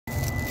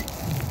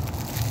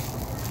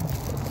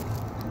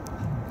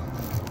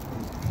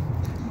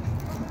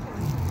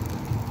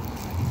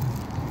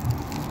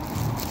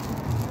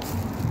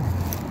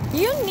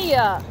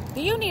Do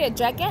you need a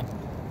jacket?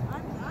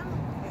 I'm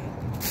okay.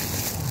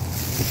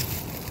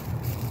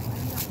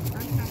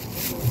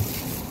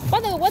 By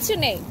the way, what's your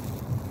name?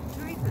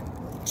 Teresa.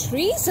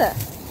 Teresa.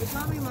 They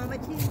call me Mama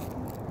T.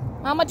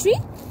 Mama Tree?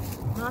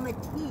 Mama T.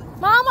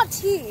 Mama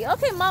T.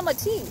 Okay, Mama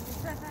T.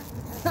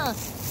 Huh.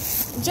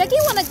 Jackie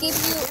wanna give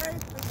you.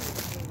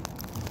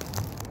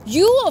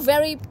 You are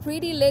very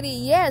pretty lady.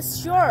 Yes,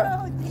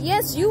 sure.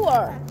 Yes, you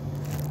are.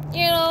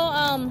 You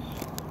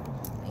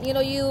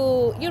know,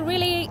 you're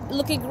really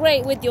looking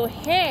great with your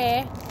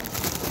hair,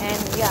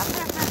 and yeah.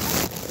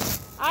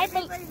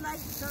 Everybody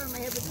likes to color my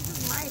hair, but this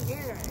is my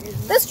hair.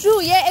 That's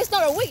true. Yeah, it's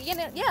not a wig.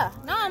 Yeah.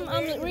 No, I'm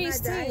really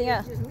seeing. seeing.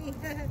 Yeah. It's just me.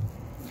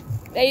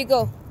 There you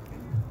go.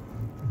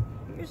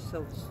 You're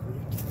so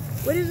sweet.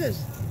 What is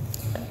this?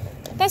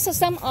 That's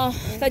some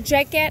the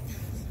jacket.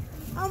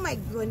 Oh my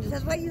goodness,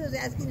 that's why you was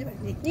asking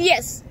about me.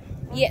 Yes.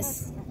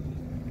 Yes.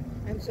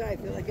 I'm sorry, I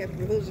feel like I'm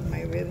bruising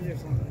my ribs or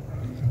something.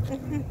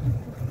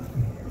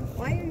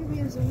 Why are you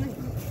being so nice?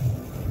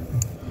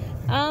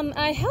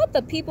 I help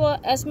the people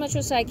as much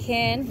as I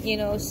can,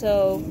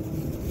 so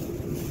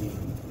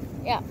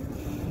yeah.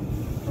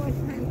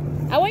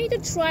 I want you to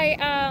try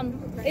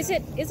is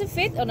it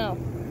fit or no?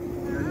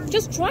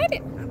 Just try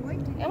it.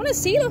 I want to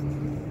see it.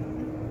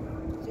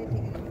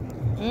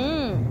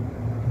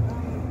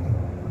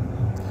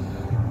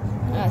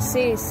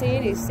 See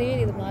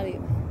the body.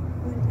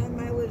 One time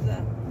I was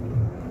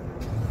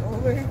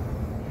over.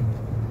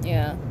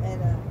 Yeah.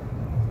 And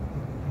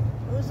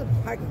it was a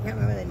park. I can't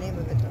remember the name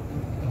of it though.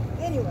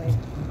 Anyway,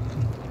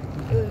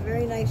 it was a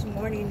very nice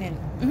morning and.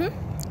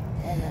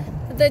 And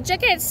the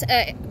jacket's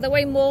the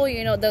way more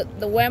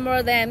the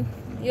warmer than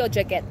your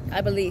jacket,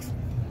 I believe.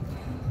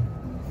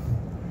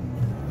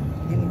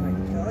 Anyway,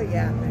 oh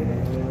yeah.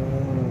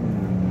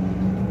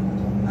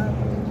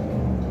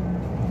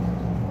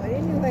 But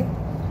anyway.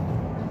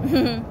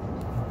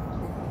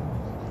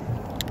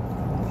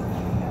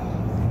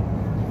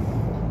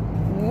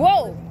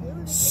 Whoa,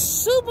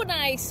 super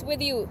nice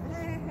with you.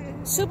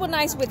 Super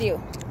nice with you.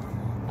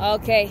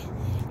 Okay.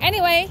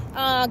 Anyway,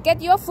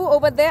 get your food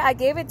over there. I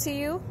gave it to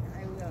you.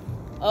 I will.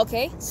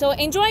 Okay. So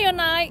enjoy your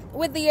night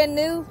with your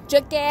new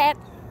jacket.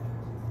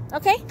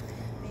 Okay. Thank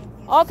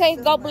you Okay.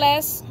 so God much.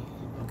 bless.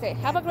 Okay.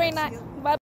 Have a great night.